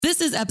This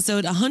is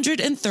episode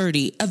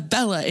 130 of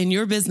Bella in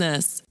Your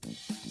Business.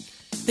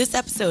 This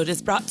episode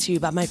is brought to you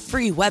by my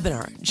free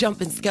webinar,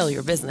 Jump and Scale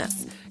Your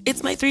Business.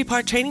 It's my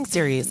 3-part training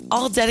series,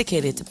 all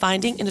dedicated to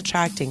finding and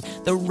attracting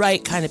the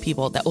right kind of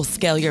people that will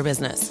scale your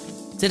business.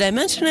 Did I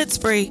mention it's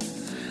free?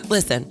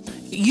 Listen,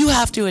 you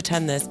have to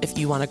attend this if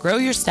you want to grow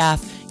your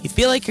staff, you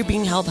feel like you're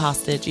being held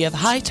hostage, you have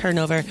high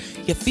turnover,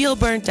 you feel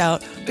burnt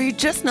out, or you're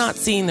just not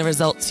seeing the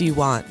results you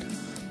want.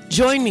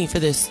 Join me for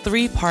this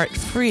 3-part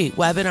free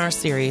webinar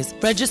series.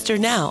 Register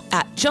now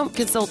at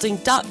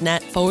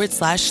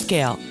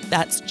jumpconsulting.net/scale.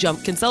 That's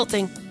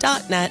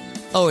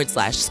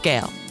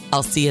jumpconsulting.net/scale.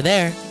 I'll see you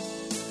there.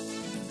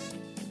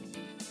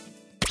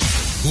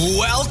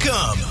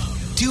 Welcome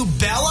to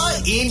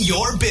Bella in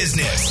Your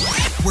Business,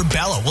 where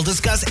Bella will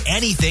discuss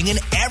anything and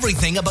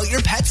everything about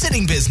your pet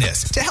sitting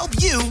business to help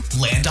you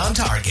land on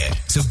target.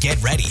 So get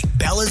ready.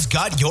 Bella's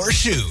got your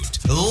shoot.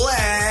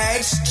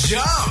 Let's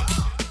jump.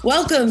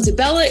 Welcome to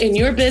Bella in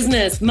Your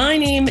Business. My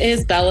name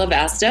is Bella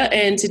Vasta,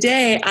 and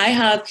today I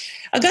have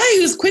a guy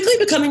who's quickly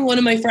becoming one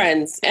of my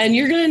friends, and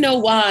you're going to know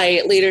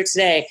why later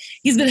today.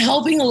 He's been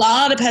helping a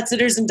lot of pet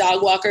sitters and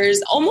dog walkers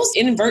almost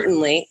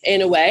inadvertently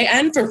in a way,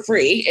 and for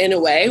free in a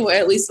way,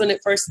 at least when it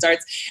first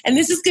starts. And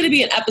this is going to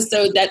be an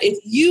episode that if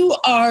you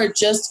are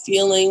just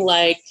feeling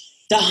like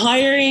the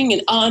hiring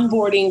and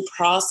onboarding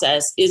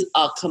process is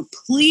a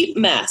complete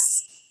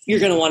mess, you're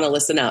going to want to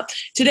listen up.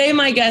 Today,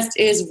 my guest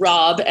is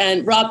Rob.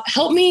 And Rob,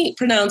 help me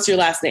pronounce your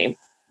last name.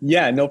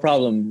 Yeah, no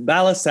problem.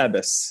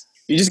 Balasabas.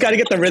 You just got to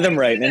get the rhythm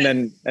right, and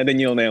then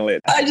you'll nail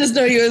it. I just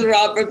know you as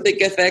Rob from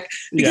Thinkific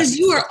because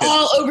you are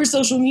all over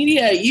social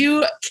media.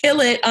 You kill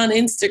it on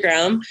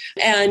Instagram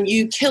and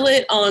you kill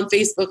it on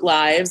Facebook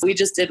Lives. We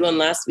just did one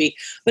last week,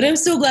 but I'm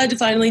so glad to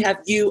finally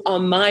have you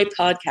on my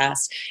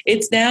podcast.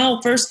 It's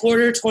now first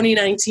quarter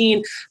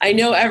 2019. I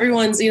know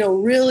everyone's,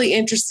 really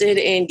interested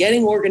in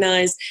getting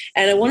organized,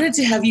 and I wanted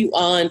to have you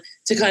on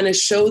to kind of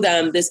show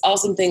them this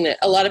awesome thing that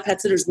a lot of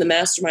pet sitters in the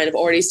mastermind have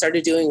already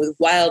started doing with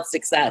wild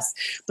success.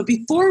 But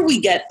before we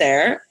get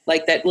there,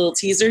 like that little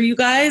teaser, you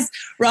guys,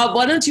 Rob,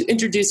 why don't you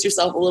introduce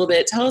yourself a little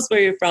bit? Tell us where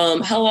you're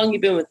from, how long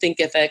you've been with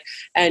Thinkific,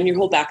 and your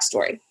whole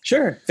backstory.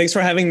 Sure. Thanks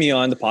for having me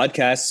on the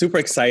podcast. Super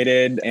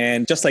excited.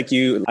 And just like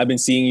you, I've been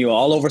seeing you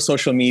all over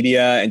social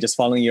media and just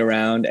following you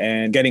around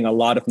and getting a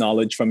lot of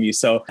knowledge from you.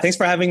 So thanks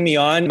for having me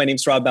on. My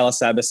name's Rob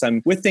Balasabas.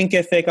 I'm with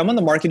Thinkific. I'm on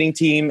the marketing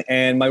team,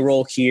 and my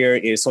role here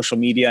is social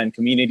media and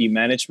community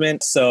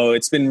management. So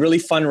it's been a really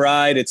fun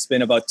ride. It's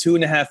been about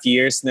 2.5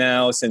 years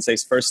now since I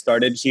first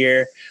started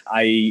here.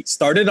 I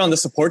started on the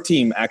support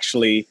team,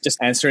 actually, just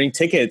answering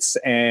tickets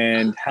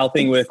and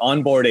helping with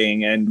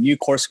onboarding and new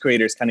course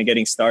creators kind of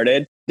getting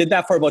started. Did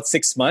that for about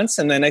 6 months.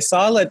 And then I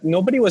saw that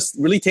nobody was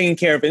really taking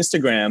care of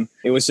Instagram.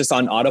 It was just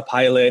on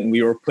autopilot, and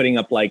we were putting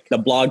up like the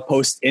blog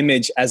post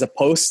image as a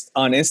post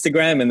on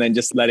Instagram and then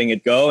just letting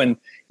it go. And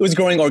it was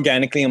growing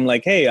organically. I'm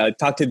like, hey, I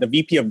talked to the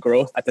VP of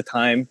growth at the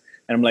time.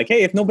 And I'm like,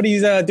 hey, if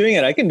nobody's doing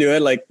it, I can do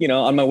it. Like,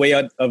 on my way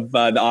out of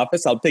the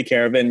office, I'll take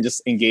care of it and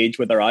just engage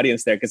with our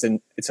audience there, because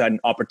it's an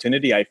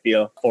opportunity, I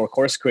feel, for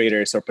course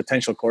creators or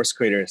potential course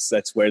creators.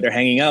 That's where they're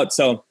hanging out.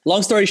 So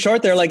long story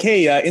short, they're like,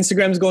 hey,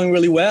 Instagram's going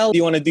really well. Do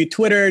you want to do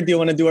Twitter? Do you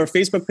want to do our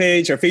Facebook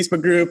page, our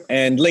Facebook group,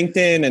 and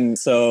LinkedIn? And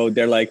so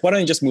they're like, why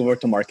don't you just move over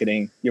to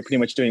marketing? You're pretty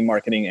much doing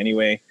marketing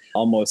anyway,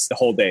 almost the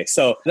whole day.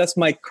 So that's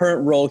my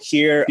current role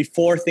here.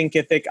 Before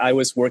Thinkific, I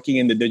was working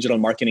in the digital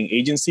marketing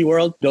agency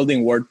world,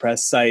 building WordPress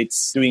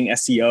sites, doing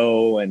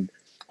SEO and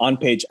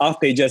on-page,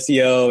 off-page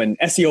SEO and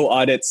SEO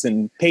audits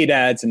and paid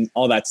ads and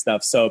all that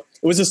stuff. So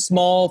it was a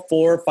small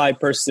 4 or 5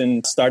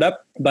 person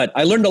startup, but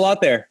I learned a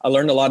lot there. I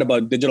learned a lot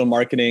about digital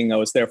marketing. I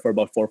was there for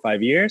about 4 or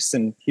 5 years,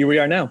 and here we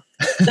are now.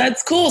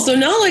 That's cool. So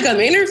not like I'm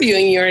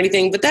interviewing you or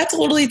anything, but that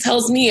totally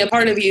tells me a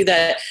part of you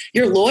that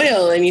you're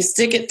loyal and you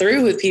stick it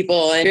through with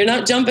people and you're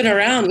not jumping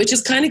around, which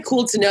is kind of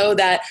cool to know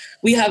that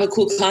we have a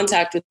cool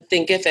contact with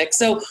Thinkific.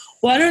 So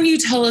why don't you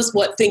tell us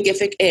what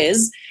Thinkific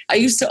is? I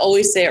used to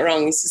always say it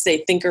wrong. I used to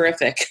say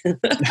Thinkerific.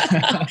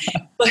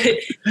 But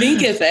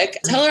Thinkific,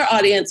 tell our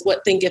audience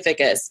what Thinkific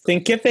is.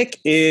 Thinkific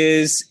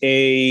is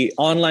a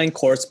online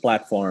course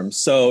platform.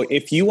 So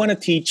if you want to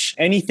teach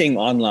anything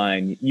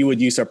online, you would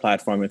use our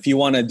platform. If you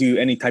want to do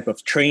any type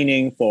of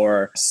training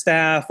for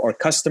staff or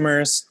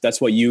customers,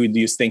 that's what you would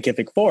use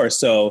Thinkific for.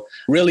 So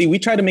really, we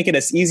try to make it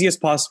as easy as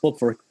possible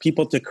for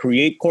people to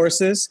create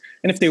courses.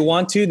 And if they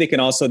want to, they can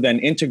also then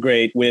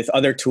integrate with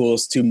other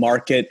tools to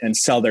market and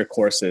sell their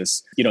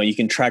courses. You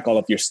can track all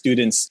of your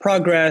students'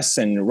 progress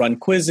and run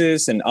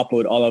quizzes and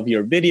upload all of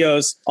your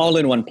videos all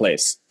in one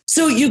place.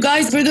 So you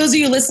guys, for those of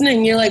you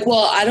listening, you're like,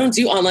 well, I don't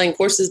do online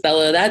courses,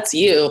 Bella. That's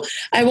you.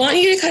 I want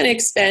you to kind of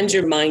expand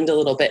your mind a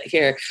little bit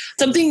here.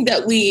 Something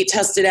that we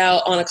tested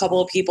out on a couple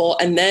of people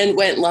and then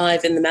went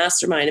live in the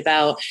mastermind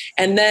about,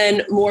 and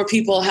then more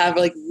people have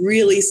like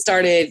really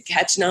started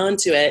catching on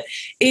to it,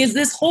 is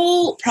this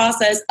whole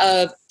process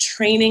of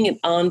training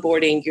and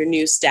onboarding your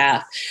new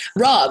staff.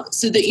 Rob,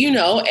 so that you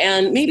know,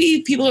 and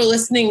maybe people are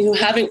listening who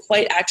haven't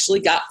quite actually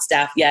got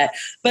staff yet,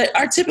 but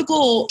our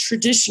typical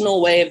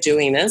traditional way of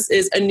doing this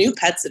is a new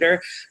pet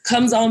sitter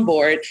comes on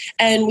board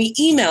and we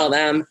email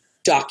them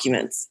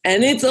documents.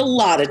 And it's a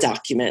lot of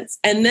documents.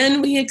 And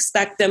then we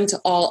expect them to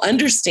all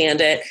understand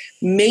it.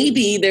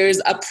 Maybe there's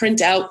a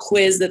printout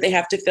quiz that they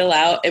have to fill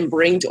out and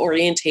bring to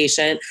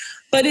orientation.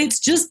 But it's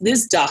just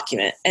this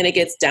document and it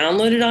gets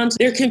downloaded onto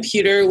their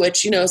computer,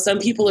 which, you know, some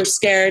people are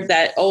scared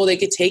that, they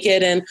could take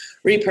it and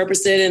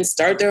repurpose it and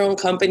start their own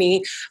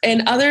company.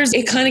 And others,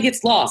 it kind of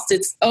gets lost.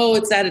 It's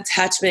that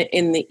attachment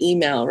in the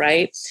email,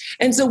 right?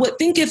 And so what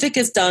Thinkific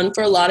has done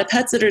for a lot of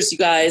pet sitters, you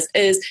guys,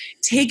 is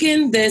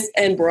taken this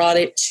and brought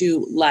it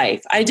to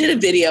life. I did a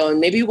video and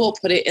maybe we'll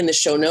put it in the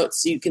show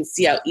notes so you can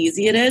see how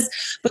easy it is.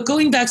 But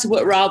going back to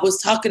what Rob was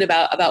talking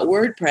about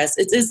WordPress,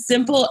 it's as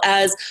simple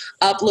as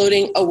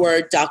uploading a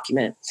Word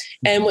document.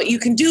 And what you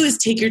can do is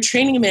take your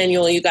training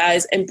manual, you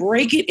guys, and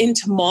break it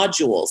into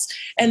modules.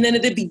 And then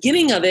at the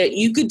beginning of it,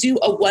 you could do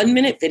a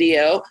 1-minute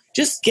video.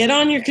 Just get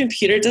on your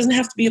computer. It doesn't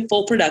have to be a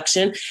full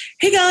production.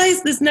 Hey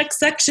guys, this next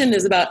section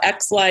is about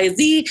X, Y,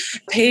 Z.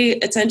 Pay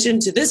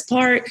attention to this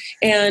part.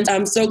 And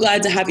I'm so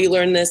glad to have you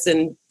learn this.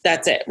 And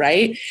that's it,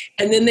 right?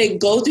 And then they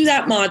go through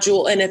that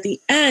module. And at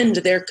the end,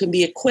 there can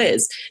be a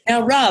quiz.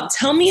 Now, Rob,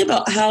 tell me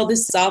about how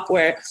this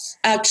software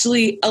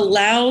actually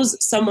allows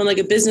someone like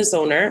a business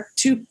owner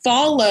to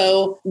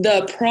follow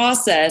the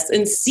process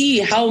and see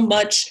how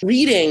much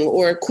reading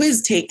or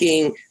quiz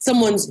taking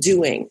someone's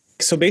doing.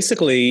 So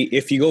basically,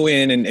 if you go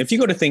in and if you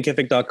go to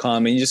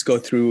thinkific.com and you just go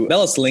through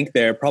Bella's link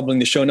there, probably in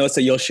the show notes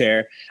that you'll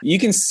share, you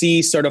can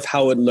see sort of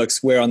how it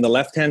looks, where on the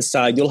left-hand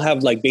side, you'll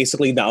have like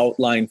basically the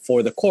outline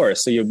for the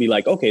course. So you'll be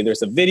like, okay,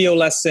 there's a video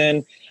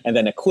lesson and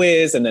then a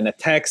quiz and then a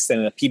text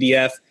and a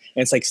PDF.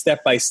 And it's like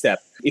step by step.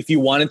 If you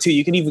wanted to,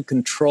 you can even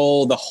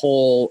control the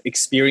whole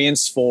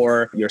experience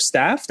for your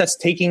staff that's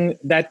taking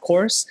that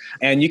course.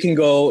 And you can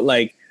go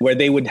like where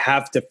they would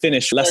have to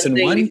finish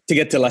lesson 1 to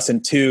get to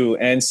lesson 2.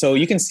 And so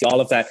you can see all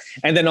of that.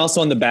 And then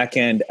also on the back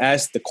end,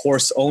 as the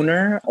course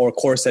owner or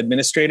course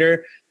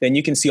administrator, then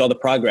you can see all the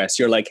progress.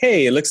 You're like,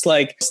 hey, it looks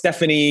like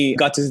Stephanie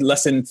got to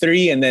lesson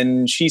 3 and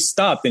then she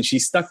stopped and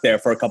she's stuck there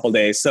for a couple of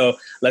days. So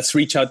let's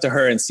reach out to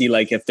her and see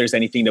like if there's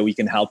anything that we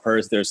can help her.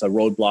 If there's a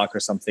roadblock or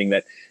something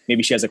that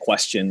maybe she has a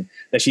question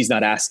that she's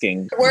not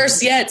asking.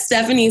 Worse yet,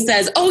 Stephanie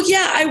says, oh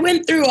yeah, I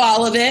went through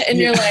all of it. And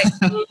you're like,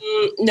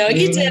 no,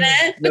 you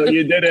didn't. No,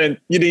 you didn't.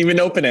 You didn't even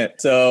open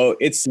it. So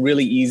it's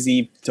really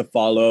easy to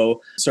follow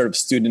sort of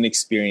student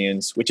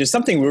experience, which is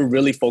something we're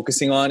really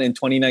focusing on in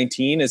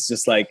 2019. It's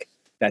just like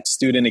that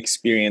student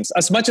experience.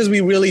 As much as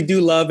we really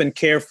do love and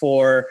care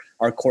for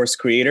our course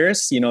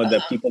creators,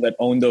 the people that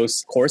own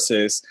those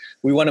courses,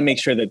 we want to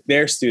make sure that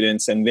their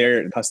students and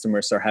their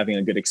customers are having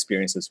a good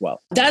experience as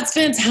well. That's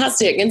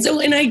fantastic. And so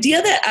an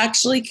idea that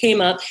actually came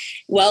up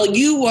while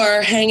you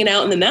were hanging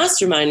out in the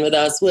mastermind with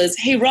us was,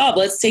 hey, Rob,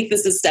 let's take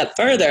this a step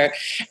further.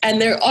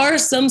 And there are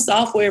some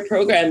software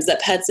programs that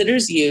pet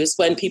sitters use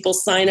when people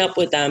sign up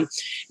with them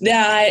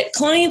that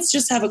clients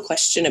just have a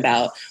question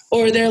about,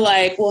 or they're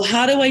like, well,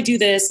 how do I do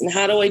this? And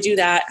how do I do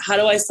that? How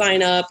do I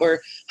sign up?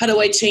 Or how do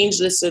I change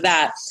this or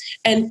that?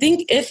 And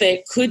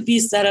Thinkific could be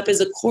set up as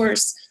a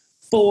course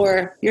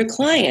for your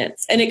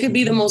clients. And it could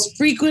be the most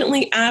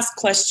frequently asked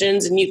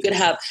questions. And you could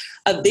have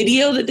a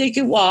video that they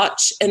could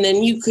watch, and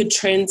then you could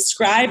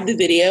transcribe the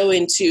video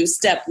into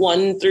step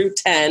 1 through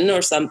 10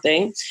 or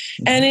something.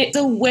 And it's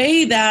a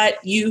way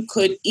that you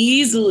could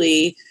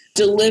easily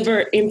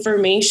deliver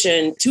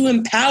information to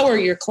empower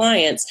your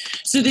clients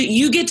so that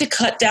you get to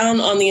cut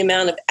down on the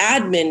amount of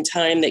admin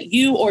time that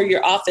you or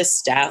your office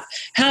staff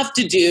have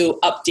to do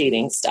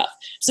updating stuff.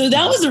 So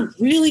that was a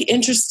really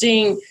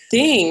interesting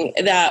thing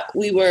that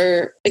we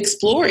were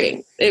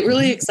exploring. It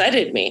really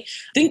excited me.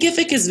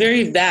 Thinkific is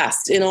very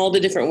vast in all the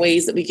different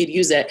ways that we could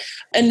use it.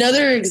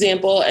 Another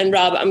example, and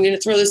Rob, I'm going to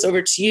throw this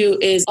over to you,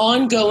 is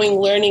ongoing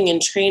learning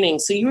and training.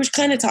 So you were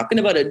kind of talking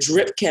about a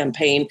drip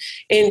campaign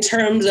in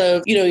terms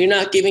of, you're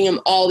not giving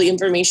them all the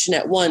information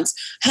at once.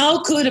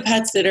 How could a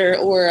pet sitter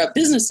or a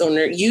business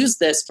owner use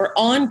this for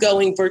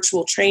ongoing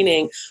virtual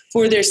training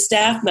for their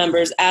staff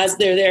members as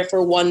they're there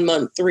for 1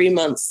 month, 3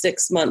 months,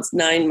 6 months,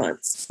 9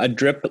 months? A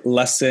drip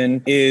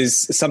lesson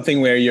is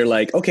something where you're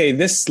like, okay,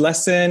 this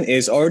lesson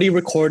is already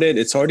recorded,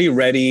 it's already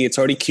ready, it's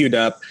already queued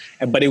up,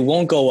 but it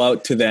won't go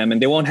out to them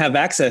and they won't have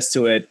access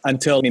to it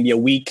until maybe a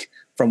week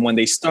from when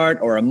they start,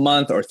 or a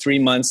month or 3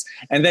 months.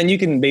 And then you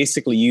can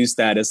basically use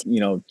that as,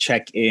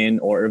 check-in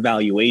or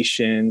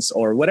evaluations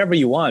or whatever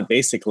you want,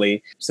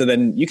 basically. So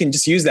then you can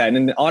just use that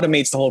and it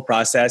automates the whole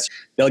process.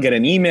 They'll get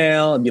an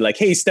email and be like,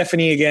 hey,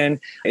 Stephanie again,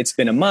 it's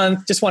been a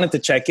month. Just wanted to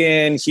check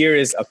in. Here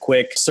is a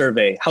quick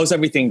survey. How's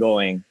everything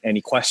going?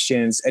 Any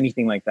questions?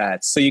 Anything like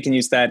that. So you can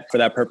use that for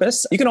that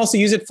purpose. You can also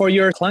use it for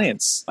your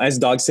clients. As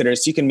dog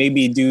sitters, you can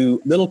maybe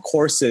do little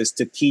courses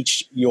to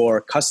teach your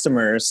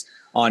customers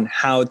on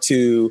how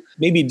to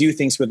maybe do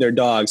things with their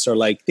dogs, or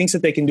like things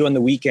that they can do on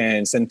the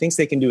weekends and things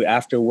they can do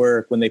after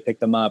work when they pick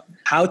them up,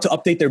 how to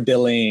update their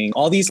billing,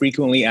 all these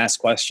frequently asked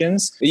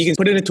questions. You can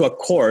put it into a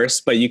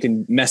course, but you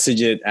can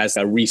message it as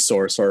a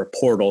resource or a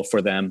portal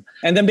for them.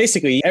 And then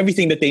basically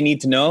everything that they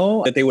need to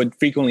know that they would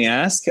frequently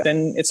ask,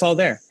 then it's all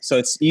there. So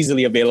it's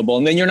easily available.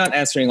 And then you're not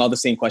answering all the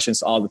same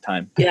questions all the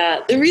time. Yeah.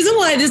 The reason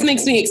why this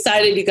makes me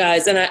excited, you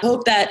guys, and I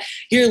hope that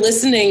you're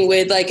listening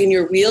with like, and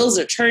your wheels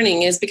are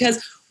turning, is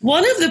because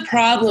one of the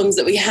problems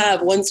that we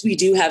have once we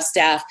do have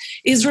staff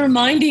is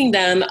reminding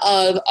them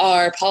of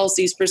our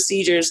policies,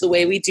 procedures, the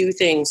way we do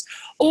things.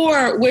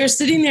 Or we're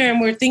sitting there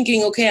and we're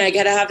thinking, okay, I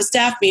got to have a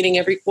staff meeting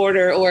every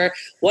quarter or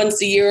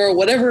once a year or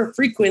whatever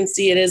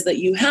frequency it is that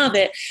you have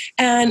it.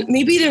 And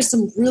maybe there's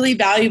some really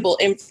valuable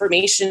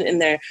information in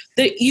there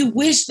that you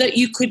wish that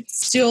you could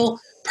still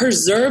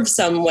preserve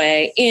some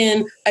way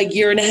in a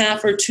year and a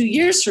half or 2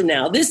 years from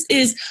now. This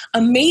is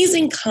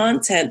amazing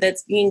content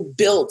that's being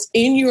built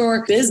in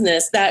your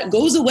business that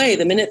goes away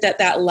the minute that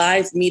that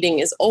live meeting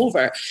is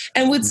over.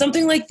 And with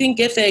something like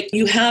Thinkific,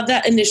 you have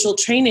that initial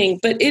training,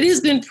 but it has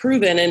been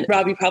proven, and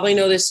Rob, you probably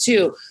know this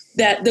too,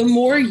 that the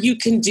more you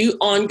can do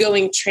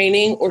ongoing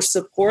training or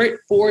support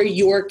for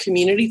your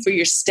community, for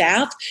your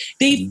staff,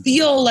 they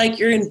feel like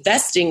you're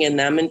investing in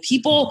them, and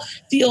people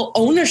feel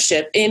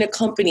ownership in a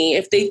company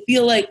if they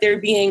feel like they're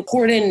being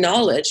poured in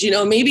knowledge. You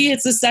know, maybe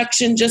it's a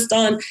section just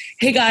on,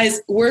 hey guys,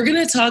 we're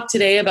going to talk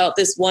today about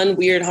this one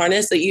weird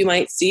harness that you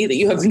might see that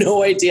you have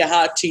no idea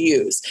how to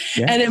use.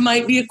 Yeah. And it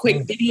might be a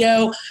quick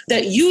video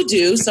that you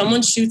do.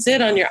 Someone shoots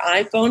it on your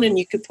iPhone and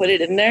you could put it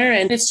in there,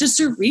 and it's just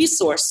a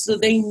resource so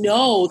they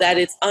know that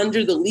it's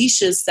under the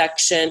leashes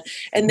section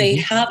and they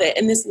have it.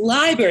 And this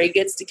library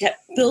gets to keep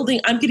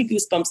building. I'm getting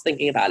goosebumps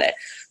thinking about it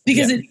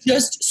because it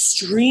just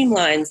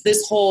streamlines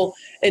this whole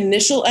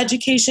initial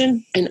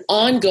education and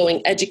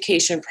ongoing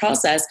education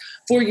process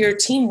for your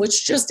team,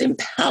 which just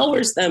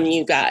empowers them,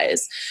 you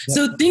guys.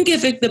 So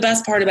Thinkific, the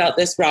best part about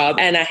this, Rob,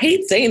 and I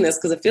hate saying this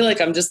because I feel like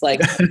I'm just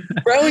like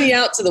throwing you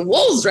out to the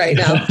wolves right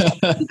now.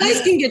 You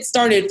guys can get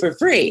started for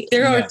free.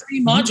 There are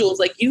 3 modules.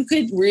 Like you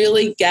could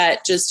really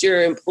get just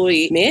your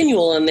employee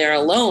manual in there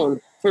alone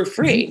for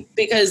free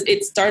because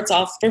it starts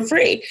off for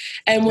free.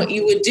 And what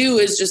you would do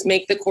is just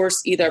make the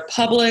course either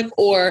public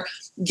or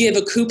give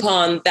a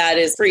coupon that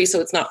is free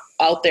so it's not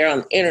out there on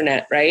the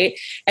internet, right?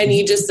 And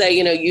you just say,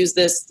 you know, use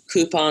this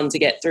coupon to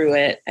get through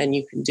it and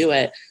you can do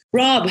it.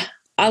 Rob,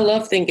 I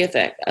love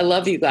Thinkific. I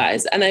love you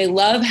guys. And I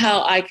love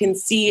how I can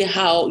see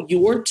how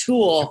your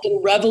tool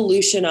can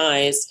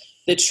revolutionize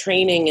the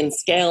training and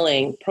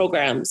scaling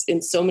programs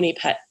in so many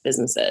pet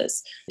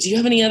businesses. Do you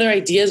have any other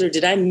ideas or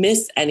did I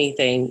miss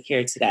anything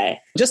here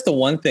today? Just the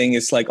one thing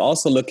is like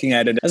also looking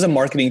at it as a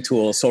marketing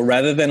tool. So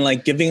rather than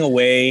like giving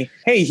away,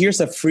 hey, here's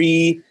a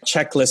free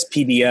checklist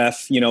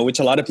PDF, you know,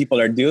 which a lot of people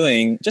are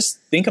doing, just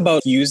think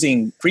about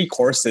using free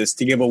courses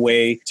to give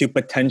away to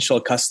potential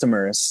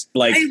customers.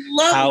 Like I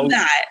love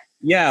that.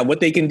 Yeah, what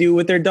they can do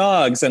with their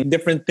dogs and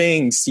different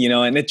things, you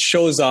know, and it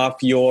shows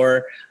off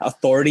your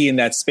authority in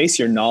that space,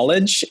 your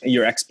knowledge,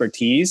 your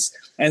expertise.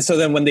 And so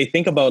then when they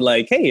think about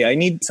like, hey, I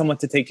need someone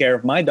to take care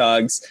of my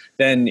dogs,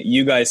 then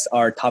you guys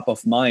are top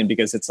of mind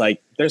because it's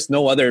like, there's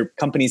no other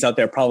companies out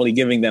there probably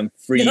giving them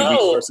free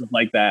resources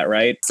like that,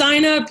 right?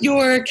 Sign up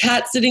your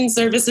cat sitting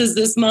services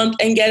this month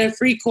and get a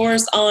free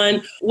course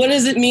on what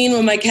does it mean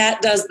when my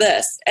cat does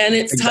this? And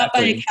it's taught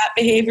by a cat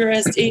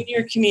behaviorist in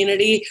your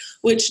community,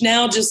 which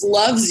now just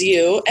loves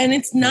you. And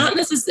it's not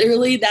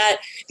necessarily that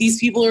these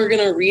people are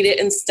going to read it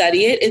and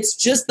study it. It's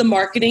just the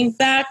marketing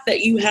fact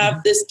that you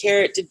have this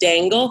carrot to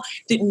dangle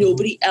that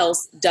nobody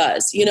else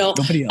does. You know,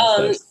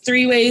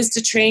 3 ways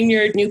to train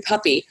your new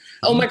puppy.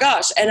 Oh my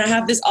gosh. And I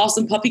have this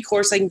awesome puppy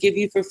course I can give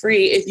you for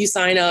free if you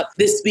sign up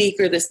this week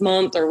or this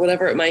month or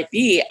whatever it might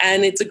be.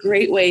 And it's a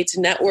great way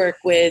to network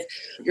with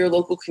your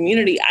local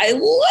community. I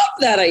love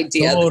that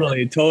idea.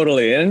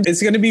 Totally. And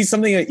it's going to be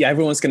something that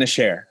everyone's going to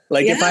share.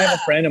 Like if I have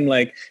a friend, I'm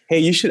like,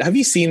 hey, have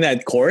you seen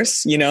that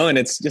course? You know, and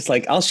it's just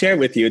like, I'll share it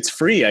with you. It's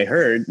free. I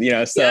heard, you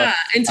know, so. Yeah.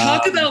 And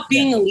talk about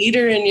being a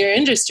leader in your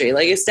industry,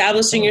 like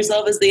establishing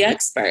yourself as the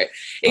expert.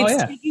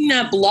 It's taking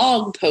that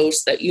blog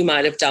post that you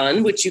might have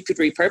done, which you could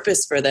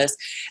repurpose for this,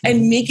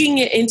 and making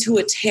it into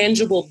a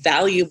tangible,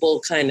 valuable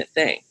kind of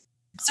thing.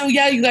 So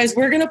yeah, you guys,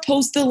 we're going to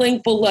post the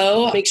link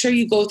below. Make sure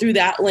you go through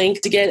that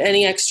link to get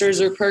any extras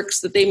or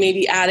perks that they may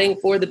be adding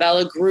for the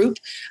Bella Group.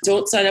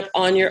 Don't sign up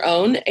on your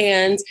own.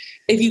 And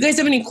if you guys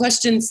have any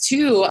questions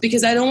too,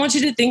 because I don't want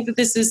you to think that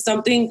this is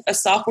a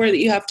software that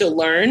you have to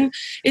learn.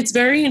 It's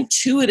very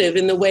intuitive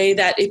in the way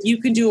that if you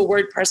can do a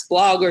WordPress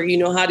blog or you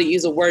know how to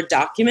use a Word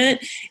document,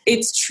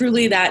 it's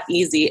truly that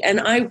easy. And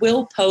I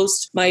will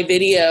post my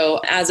video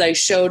as I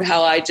showed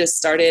how I just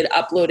started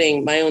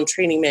uploading my own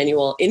training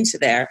manual into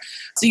there.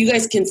 So you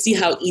guys can see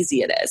how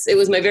easy it is. It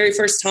was my very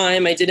first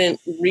time. I didn't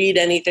read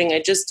anything.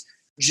 I just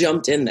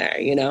jumped in there,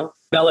 you know?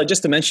 Bella,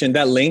 just to mention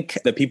that link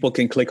that people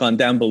can click on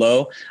down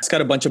below, it's got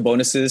a bunch of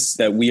bonuses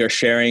that we are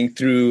sharing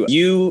through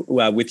you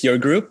with your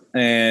group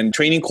and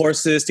training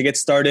courses to get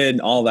started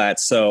and all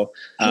that. So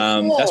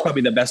Cool. That's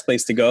probably the best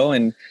place to go.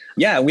 And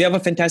yeah, we have a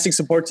fantastic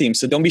support team.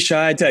 So don't be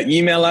shy to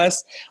email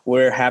us.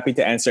 We're happy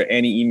to answer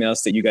any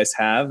emails that you guys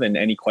have and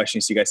any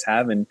questions you guys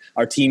have. And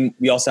our team,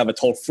 we also have a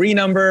toll-free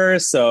number.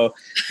 So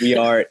we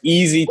are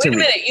easy to reach.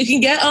 Wait a minute, you can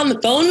get on the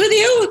phone with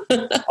you?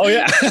 Oh,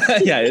 yeah.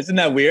 Yeah, isn't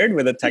that weird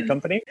with a tech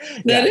company?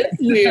 That is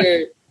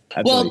weird.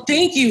 Absolutely. Well,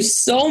 thank you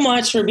so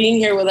much for being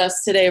here with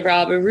us today,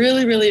 Rob. I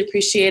really, really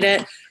appreciate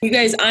it. You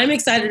guys, I'm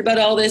excited about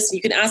all this. You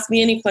can ask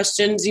me any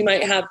questions you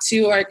might have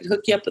too, or I can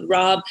hook you up with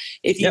Rob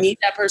if you need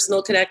that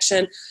personal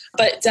connection.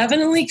 But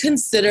definitely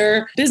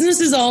consider, business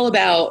is all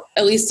about,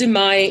 at least in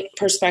my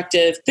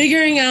perspective,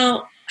 figuring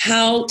out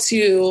how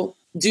to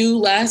do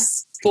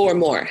less for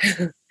more.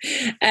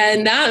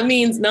 And that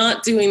means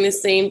not doing the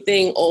same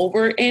thing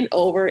over and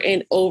over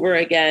and over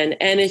again.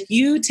 And if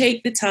you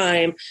take the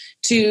time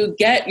to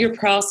get your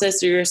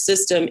process or your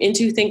system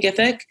into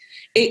Thinkific,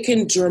 it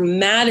can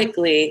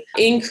dramatically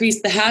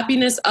increase the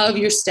happiness of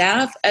your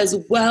staff as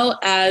well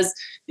as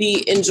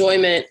the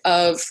enjoyment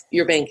of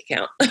your bank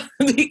account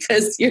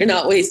because you're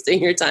not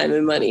wasting your time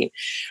and money.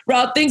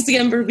 Rob, thanks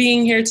again for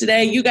being here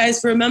today. You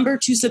guys, remember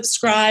to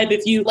subscribe.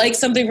 If you like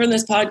something from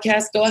this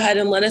podcast, go ahead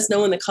and let us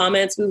know in the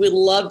comments. We would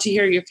love to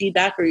hear your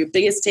feedback or your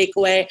biggest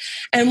takeaway.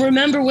 And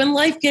remember, when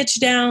life gets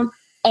you down,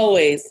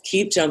 always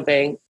keep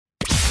jumping.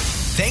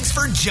 Thanks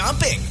for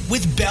jumping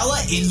with Bella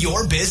in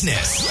your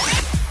business.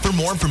 For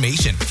more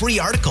information, free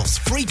articles,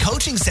 free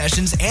coaching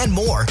sessions, and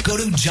more, go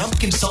to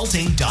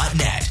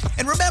jumpconsulting.net.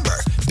 And remember,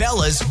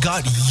 Bella's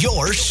got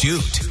your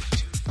shoot.